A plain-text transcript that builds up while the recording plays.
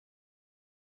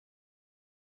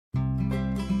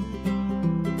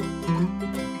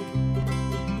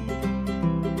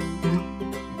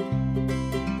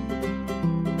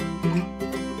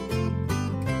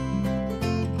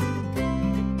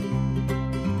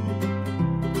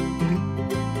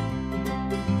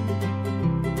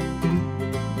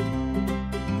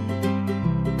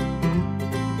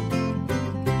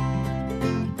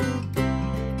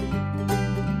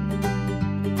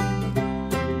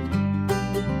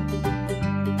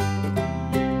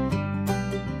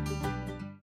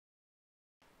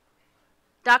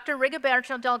Dr.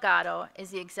 Rigoberto Delgado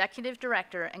is the Executive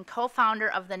Director and co-founder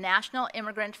of the National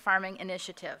Immigrant Farming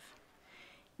Initiative.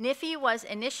 NIFI was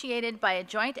initiated by a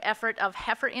joint effort of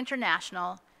Heifer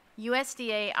International,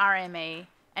 USDA RMA,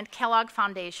 and Kellogg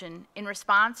Foundation in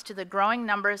response to the growing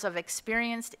numbers of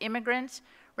experienced immigrant,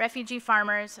 refugee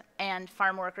farmers, and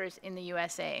farm workers in the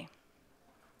USA.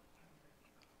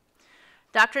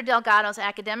 Dr. Delgado's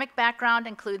academic background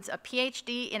includes a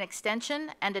PhD in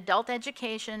Extension and Adult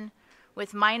Education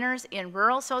with minors in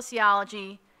Rural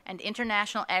Sociology and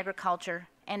International Agriculture,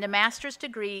 and a master's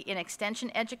degree in Extension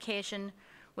Education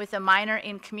with a minor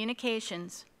in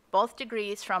Communications, both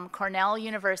degrees from Cornell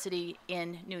University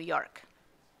in New York.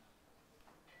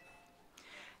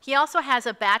 He also has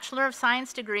a Bachelor of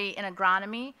Science degree in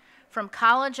Agronomy from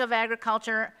College of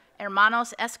Agriculture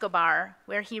Hermanos Escobar,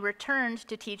 where he returned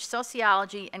to teach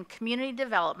sociology and community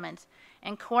development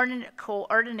and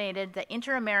coordinated the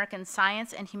Inter-American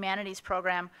Science and Humanities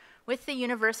program with the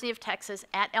University of Texas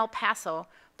at El Paso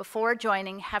before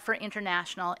joining Heifer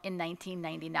International in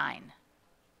 1999.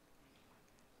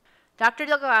 Dr.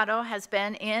 Delgado has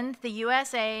been in the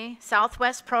USA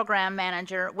Southwest Program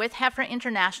Manager with Heifer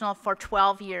International for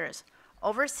 12 years,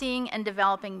 overseeing and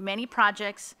developing many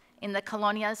projects in the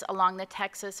colonias along the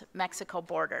Texas-Mexico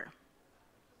border.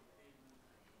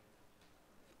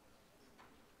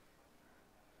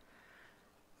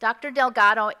 Dr.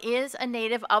 Delgado is a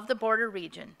native of the border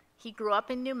region. He grew up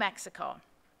in New Mexico.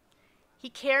 He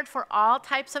cared for all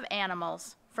types of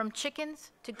animals, from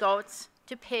chickens to goats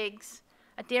to pigs,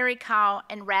 a dairy cow,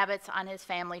 and rabbits on his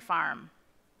family farm.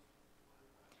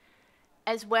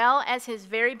 As well as his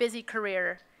very busy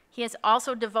career, he has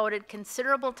also devoted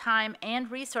considerable time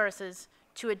and resources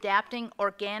to adapting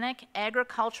organic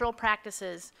agricultural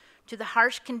practices to the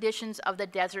harsh conditions of the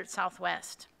desert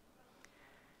Southwest.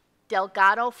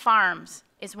 Delgado Farms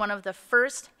is one of the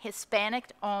first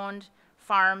Hispanic-owned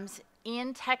farms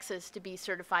in Texas to be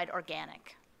certified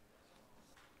organic.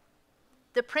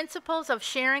 The principles of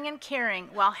sharing and caring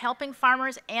while helping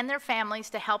farmers and their families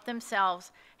to help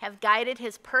themselves have guided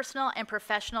his personal and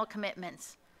professional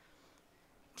commitments.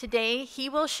 Today, he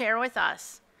will share with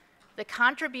us the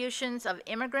contributions of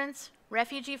immigrants,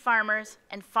 refugee farmers,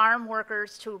 and farm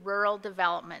workers to rural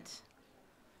development.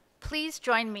 Please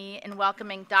join me in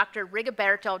welcoming Dr.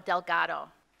 Rigoberto Delgado.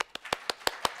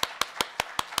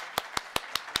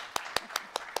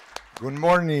 Good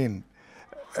morning,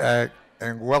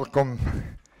 and welcome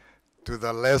to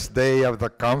the last day of the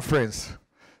conference.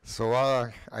 So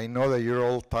I know that you're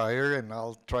all tired, and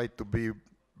I'll try to be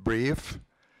brief.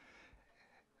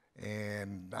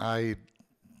 And I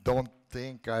don't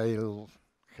think I'll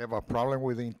have a problem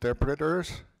with the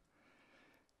interpreters,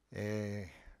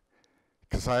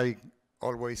 because I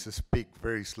always speak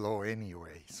very slow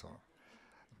anyway, so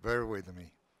bear with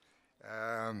me.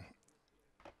 I'm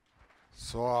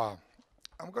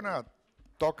going to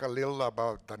talk a little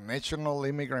about the National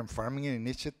Immigrant Farming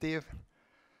Initiative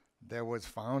that was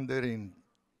founded in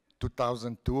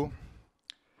 2002,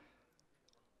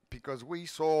 because we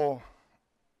saw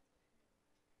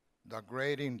the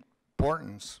great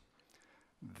importance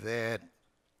that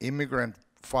immigrant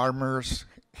farmers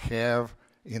have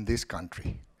in this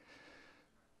country.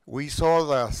 We saw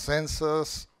the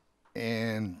census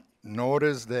and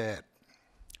noticed that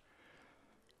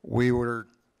we were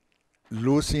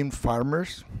losing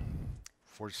farmers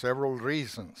for several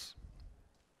reasons.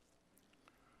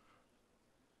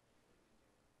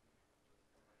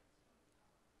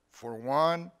 For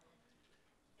one,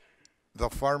 the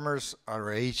farmers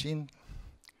are aging,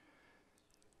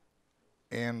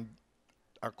 and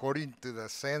according to the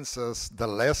census, the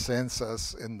last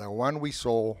census and the one we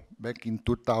saw back in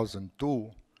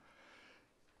 2002,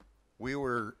 we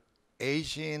were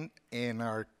aging and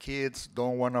our kids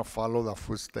don't want to follow the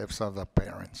footsteps of the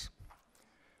parents.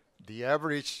 The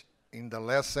average in the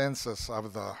last census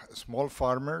of the small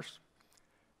farmers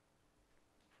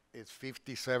is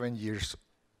 57 years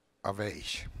of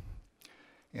age.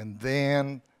 And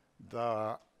then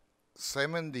the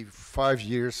 75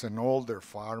 years and older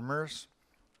farmers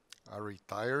are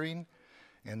retiring,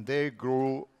 and they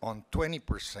grew on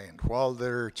 20%, while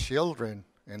their children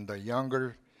and the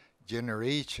younger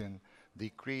generation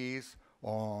decrease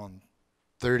on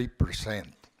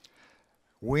 30%.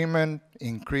 Women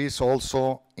increase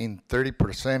also in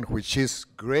 30%, which is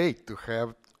great to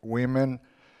have women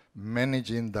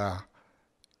managing the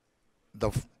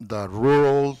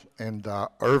rural and the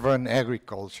urban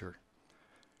agriculture.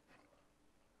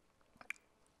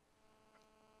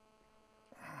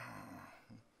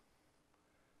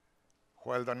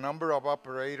 While the number of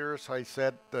operators, I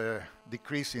said,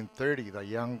 decreased in 30, the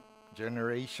young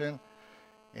generation,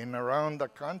 And around the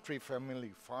country,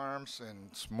 family farms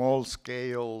and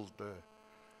small-scale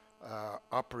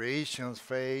operations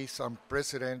face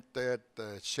unprecedented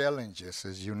challenges,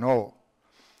 as you know,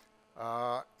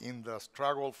 in the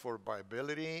struggle for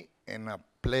viability and a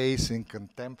place in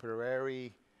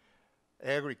contemporary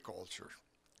agriculture.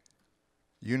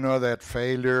 You know that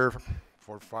failure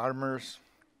for farmers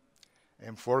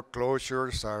and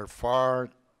foreclosures are far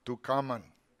too common,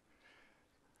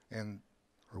 and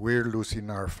we're losing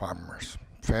our farmers.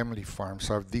 Family farms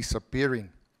are disappearing.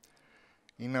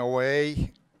 In a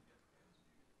way,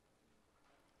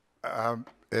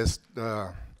 as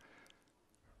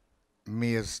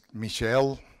Ms.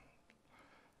 Michelle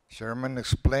Sherman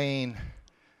explained,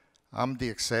 I'm the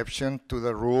exception to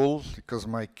the rule because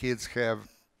my kids have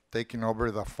taken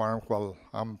over the farm while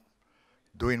I'm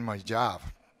doing my job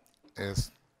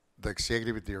as the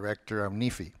executive director of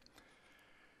NIFI.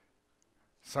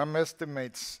 Some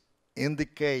estimates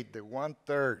indicate that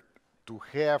 1/3 to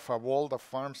half of all the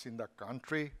farms in the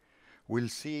country will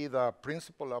see the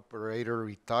principal operator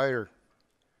retire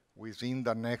within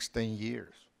the next 10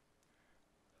 years.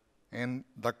 And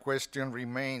the question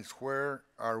remains, where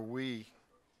are we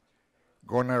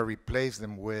going to replace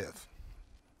them with?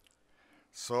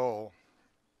 So,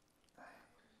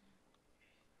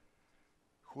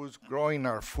 who's growing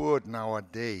our food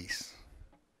nowadays?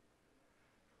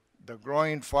 The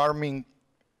growing farming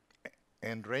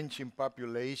and ranching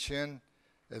population,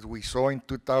 as we saw in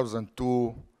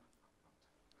 2002,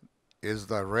 is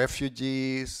the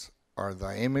refugees, are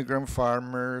the immigrant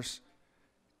farmers,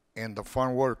 and the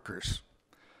farm workers.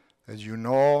 As you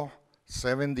know,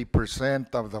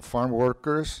 70% of the farm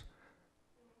workers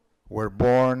were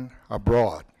born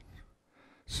abroad.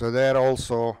 So that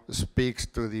also speaks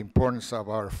to the importance of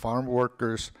our farm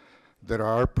workers that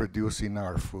are producing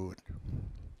our food.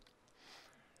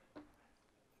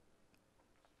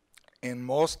 And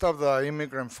most of the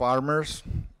immigrant farmers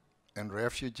and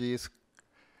refugees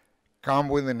come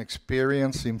with an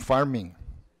experience in farming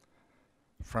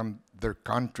from their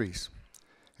countries.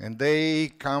 And they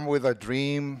come with a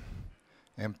dream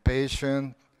and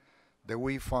passion that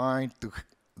we find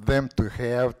them to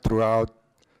have throughout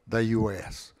the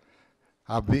U.S.,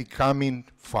 of becoming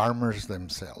farmers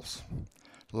themselves.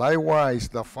 Likewise,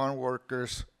 the farm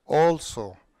workers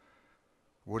also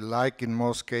would like, in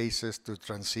most cases, to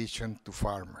transition to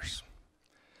farmers.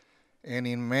 And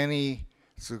in many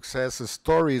success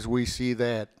stories, we see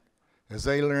that as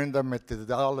they learn the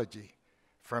methodology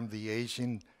from the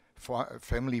Asian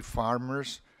family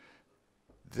farmers,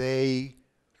 they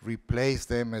replace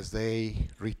them as they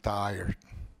retired.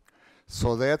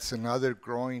 So that's another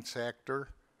growing sector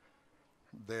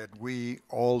that we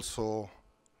also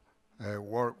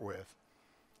work with.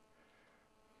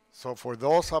 So for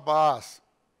those of us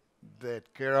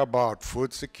that care about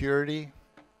food security,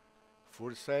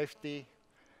 food safety,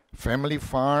 family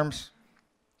farms,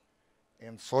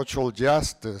 and social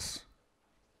justice,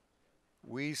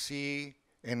 we see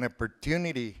an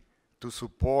opportunity to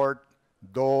support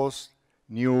those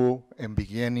new and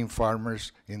beginning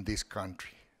farmers in this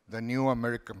country, the new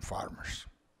American farmers.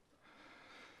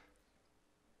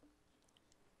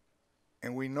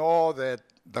 And we know that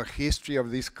the history of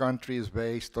this country is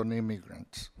based on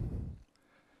immigrants.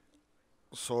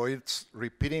 So it's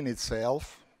repeating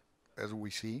itself, as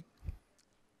we see.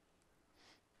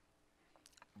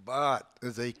 But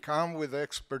as they come with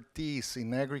expertise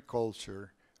in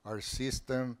agriculture, our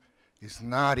system is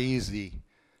not easy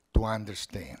to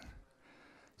understand.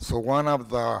 So one of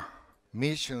the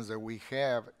missions that we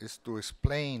have is to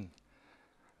explain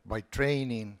by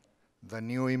training the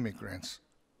new immigrants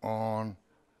on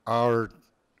our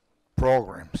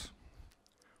programs.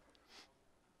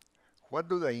 What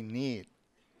do they need?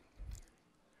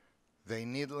 They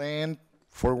need land,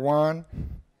 for one,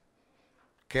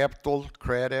 capital,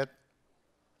 credit,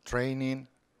 training,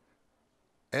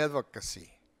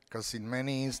 advocacy, because in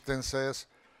many instances,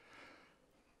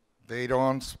 they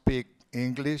don't speak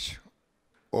English,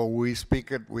 or we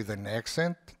speak it with an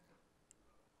accent,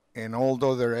 and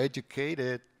although they're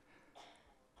educated,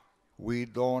 we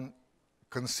don't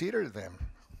consider them.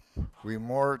 We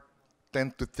more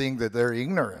tend to think that they're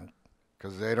ignorant,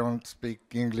 because they don't speak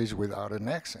English without an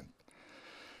accent.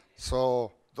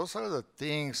 So those are the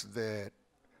things that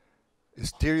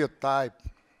stereotype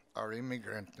our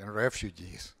immigrants and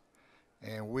refugees.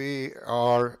 And we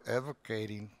are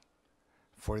advocating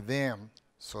for them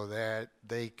so that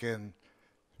they can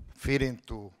fit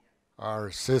into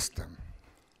our system.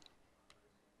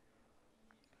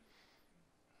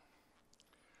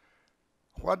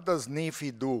 What does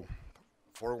NIFI do?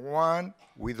 For one,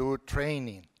 we do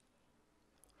training.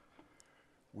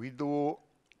 We do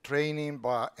training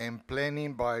by, and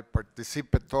planning by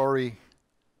participatory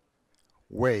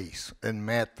ways and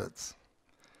methods.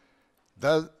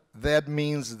 That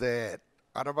means that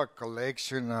out of a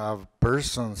collection of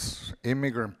persons,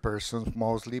 immigrant persons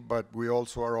mostly, but we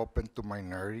also are open to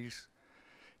minorities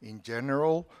in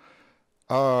general,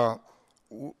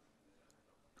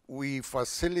 we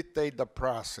facilitate the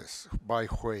process by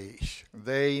which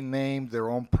they name their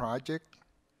own project,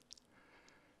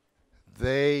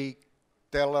 they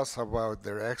tell us about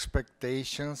their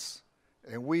expectations,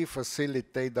 and we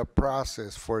facilitate the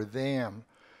process for them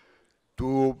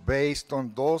to, based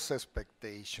on those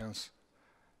expectations,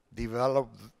 develop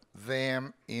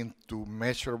them into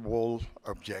measurable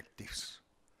objectives.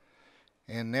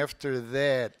 And after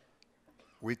that,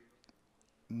 we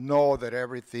know that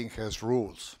everything has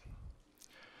rules.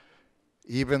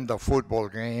 Even the football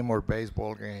game or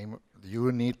baseball game,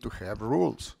 you need to have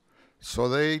rules. So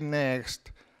they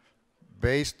next,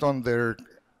 based on their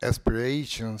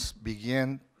aspirations,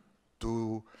 begin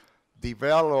to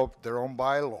develop their own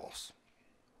bylaws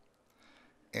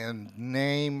and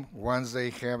name, once they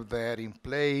have that in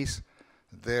place,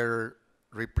 their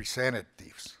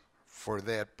representatives for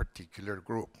that particular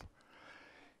group.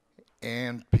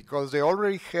 And because they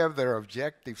already have their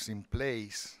objectives in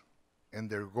place and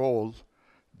their goal,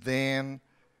 then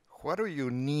what do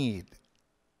you need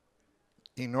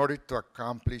in order to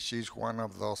accomplish each one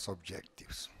of those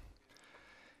objectives?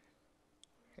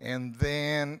 And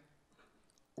then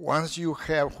once you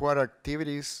have what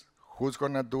activities, who's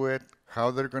going to do it, how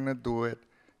they're going to do it,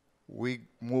 we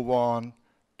move on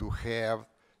to have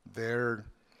their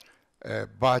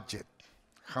budget.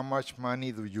 How much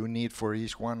money do you need for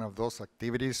each one of those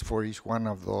activities, for each one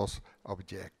of those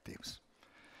objectives?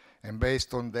 And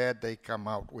based on that, they come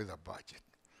out with a budget.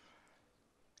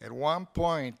 At one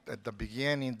point, at the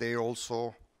beginning, they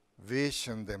also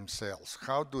vision themselves.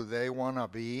 How do they want to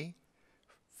be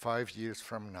 5 years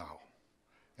from now?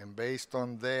 And based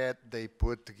on that, they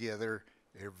put together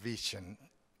a vision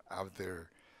of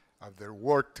their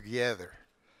work together.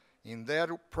 In that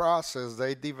process,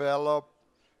 they develop,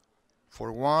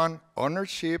 for one,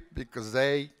 ownership, because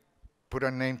they put a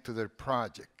name to their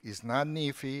project. It's not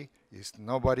NIFI, it's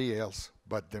nobody else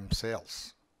but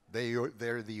themselves.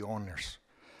 They're the owners.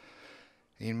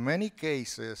 In many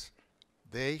cases,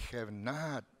 they have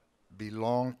not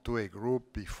belonged to a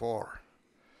group before.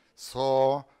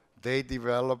 So they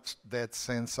develop that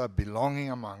sense of belonging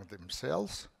among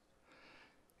themselves.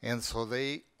 And so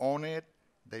they own it,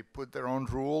 they put their own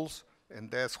rules, and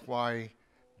that's why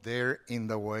they're in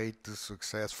the way to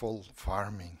successful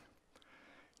farming.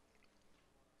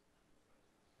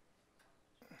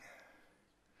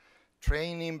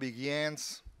 Training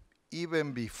begins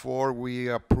even before we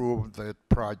approve the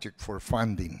project for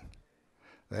funding.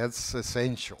 That's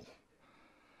essential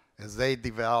as they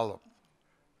develop.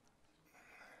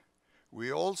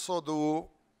 We also do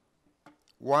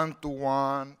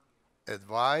one-to-one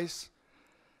advice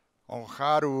on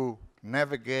how to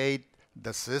navigate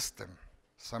the system.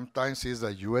 Sometimes it's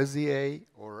the USDA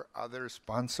or other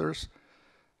sponsors,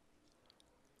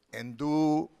 and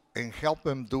help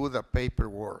them do the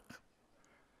paperwork.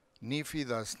 NIFI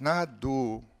does not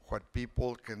do what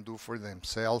people can do for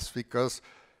themselves, because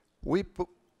we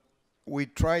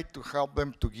try to help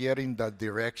them to get in the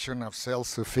direction of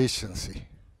self-sufficiency.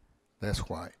 That's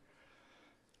why.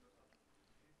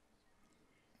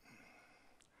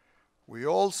 We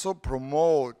also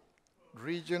promote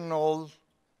regional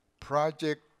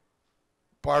project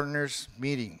partners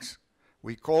meetings.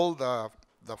 We call the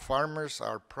farmers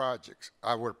our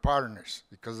partners,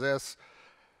 because that's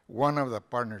one of the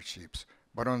partnerships.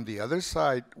 But on the other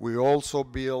side, we also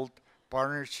build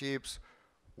partnerships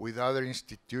with other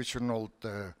institutional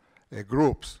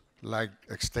groups, like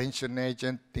extension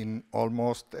agent in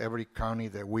almost every county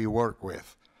that we work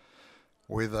with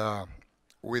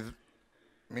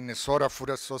Minnesota Food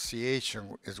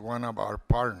Association is one of our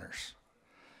partners.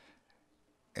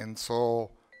 And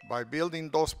so by building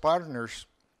those partners,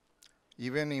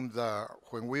 even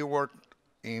when we work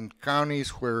in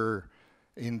counties where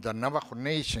in the Navajo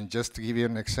Nation, just to give you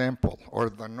an example, or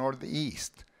the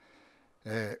Northeast,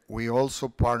 we also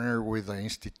partner with the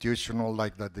institutional,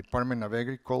 like the Department of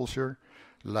Agriculture,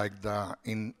 like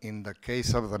in the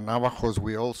case of the Navajos,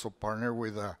 we also partner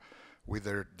with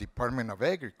their Department of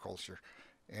Agriculture.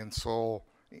 And so,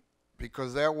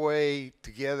 because that way,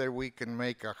 together, we can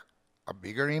make a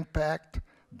bigger impact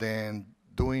than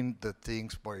doing the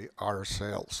things by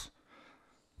ourselves.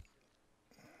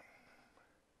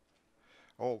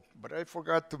 Oh, but I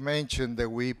forgot to mention that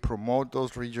we promote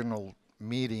those regional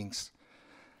meetings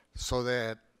so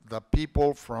that the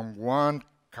people from one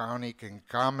county can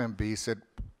come and visit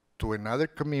to another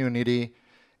community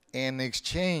and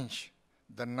exchange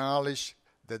the knowledge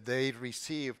that they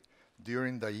received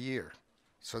during the year.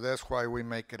 So that's why we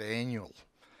make it annual.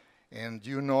 And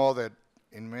you know that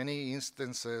in many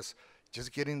instances,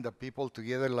 just getting the people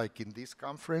together, like in this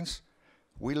conference,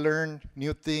 we learn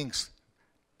new things,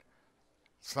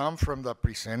 some from the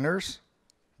presenters,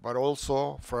 but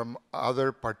also from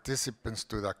other participants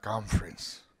to the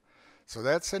conference. So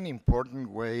that's an important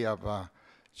way of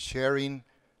sharing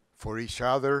for each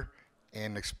other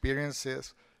and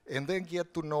experiences, and then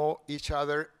get to know each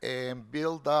other and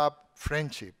build up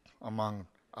friendship among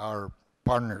our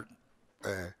partner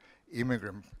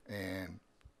immigrant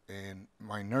and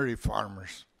minority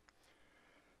farmers.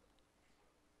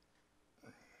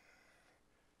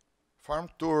 Farm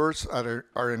tours are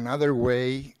another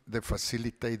way to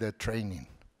facilitate the training.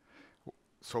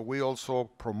 So we also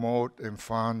promote and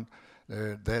fund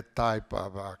that type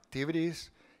of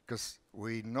activities, because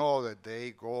we know that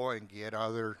they go and get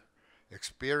other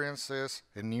experiences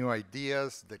and new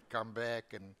ideas that come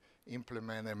back and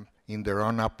implement them in their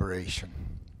own operation.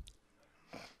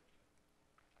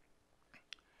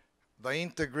 The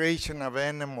integration of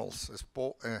animals.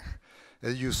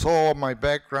 As you saw, my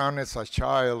background as a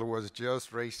child was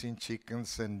just raising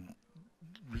chickens and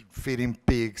feeding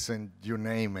pigs and you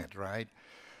name it, right?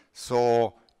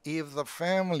 So if the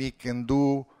family can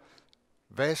do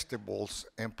vegetables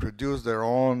and produce their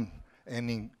own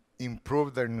and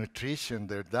improve their nutrition,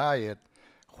 their diet,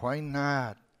 why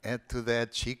not add to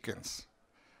that chickens?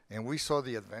 And we saw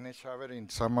the advantage of it in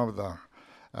some of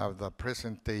the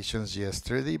presentations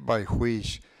yesterday, by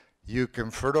which you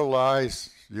can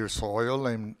fertilize your soil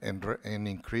and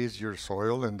increase your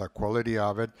soil and the quality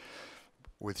of it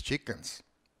with chickens,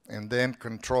 and then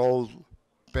control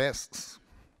pests,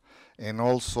 and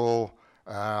also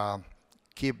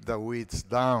keep the weeds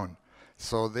down.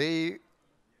 So they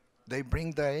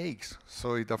bring the eggs.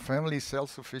 So if the family is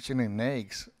self-sufficient in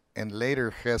eggs and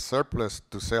later has surplus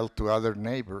to sell to other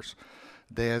neighbors,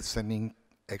 that's an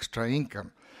extra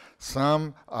income.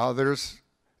 Some others,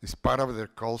 as part of their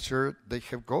culture, they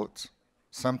have goats.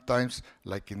 Sometimes,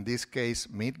 like in this case,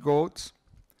 meat goats,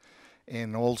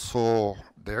 and also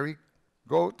dairy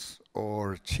goats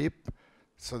or sheep,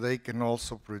 so they can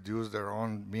also produce their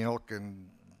own milk and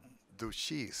do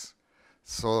cheese.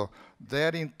 So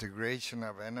that integration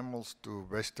of animals to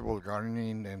vegetable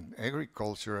gardening and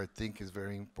agriculture, I think, is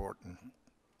very important.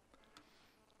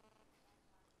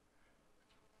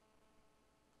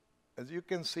 As you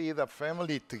can see, the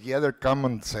family together come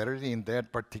on Saturday in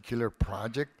that particular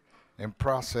project and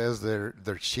process their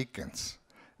chickens.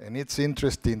 And it's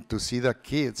interesting to see the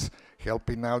kids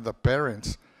helping out the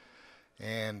parents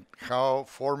and how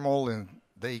formal and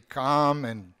they come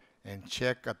and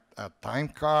check a time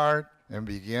card and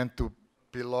begin to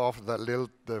peel off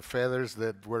the feathers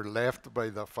that were left by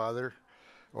the father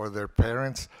or their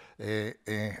parents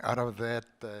out of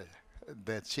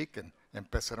that chicken and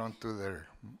pass it on to their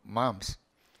moms.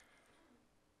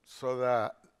 So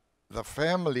the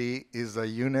family is a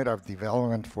unit of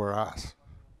development for us.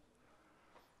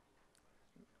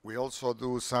 We also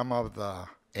do some of the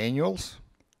annuals.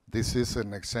 This is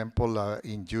an example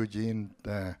in Eugene,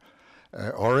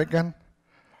 Oregon.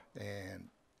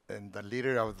 And the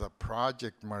leader of the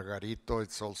project, Margarito,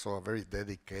 is also a very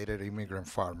dedicated immigrant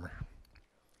farmer.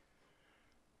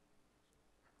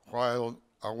 While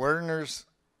awareness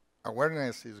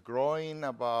is growing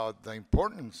about the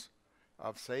importance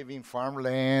of saving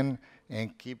farmland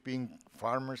and keeping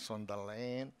farmers on the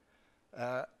land,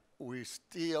 we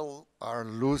still are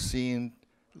losing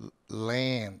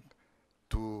land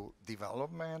to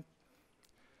development,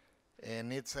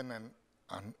 and it's an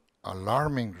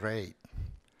alarming rate.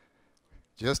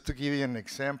 Just to give you an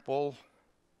example,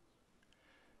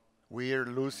 we are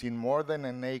losing more than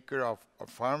an acre of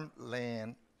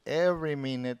farmland every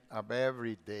minute of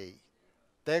every day.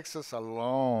 Texas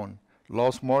alone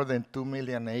lost more than 2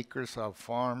 million acres of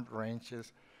farms,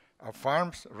 ranches,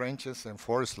 and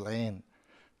forest land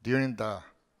during the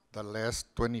last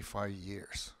 25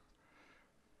 years.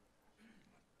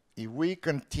 If we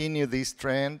continue this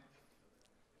trend,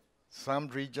 some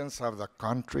regions of the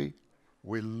country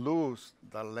will lose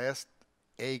the last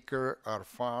acre of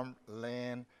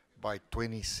farmland by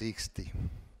 2060.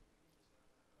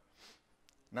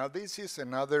 Now, this is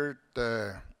another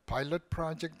pilot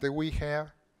project that we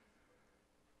have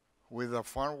with the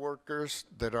farm workers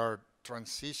that are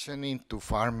transitioning to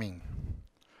farming.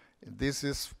 This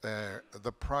is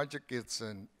the project. It's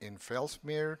in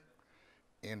Fellsmere,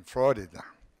 in Florida.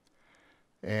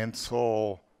 And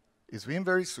so it's been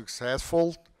very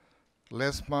successful.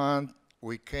 Last month,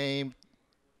 we came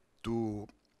to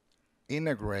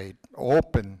integrate,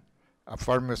 open a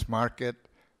farmers market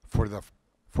for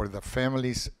the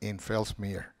families in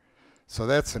Fellsmere. So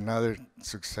that's another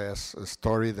success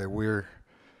story that we're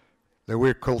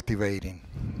cultivating.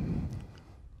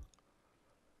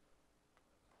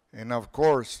 And of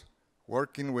course,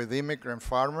 working with immigrant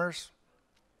farmers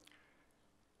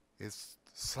is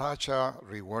such a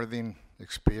rewarding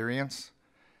experience,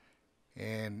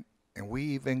 and we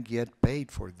even get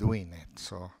paid for doing it.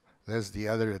 So that's the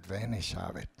other advantage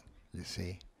of it, you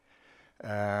see.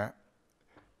 And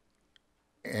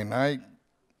I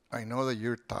know that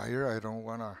you're tired. I don't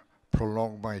want to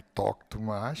prolong my talk too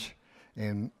much.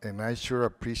 And I sure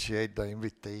appreciate the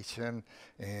invitation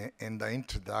and the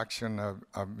introduction of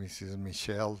Mrs.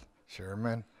 Michelle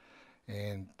Sherman.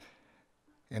 And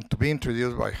to be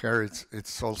introduced by her,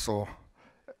 it's also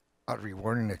a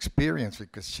rewarding experience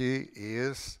because she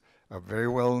is a very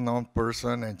well-known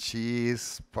person, and she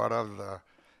is part of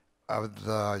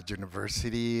the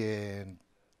university, and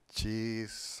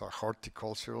she's a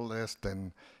horticulturalist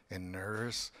and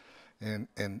nurse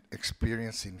and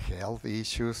experiencing health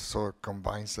issues, so it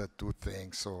combines the two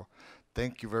things. So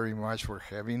thank you very much for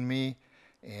having me,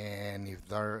 and if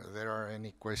there are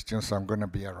any questions, I'm going to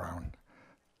be around.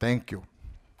 Thank you.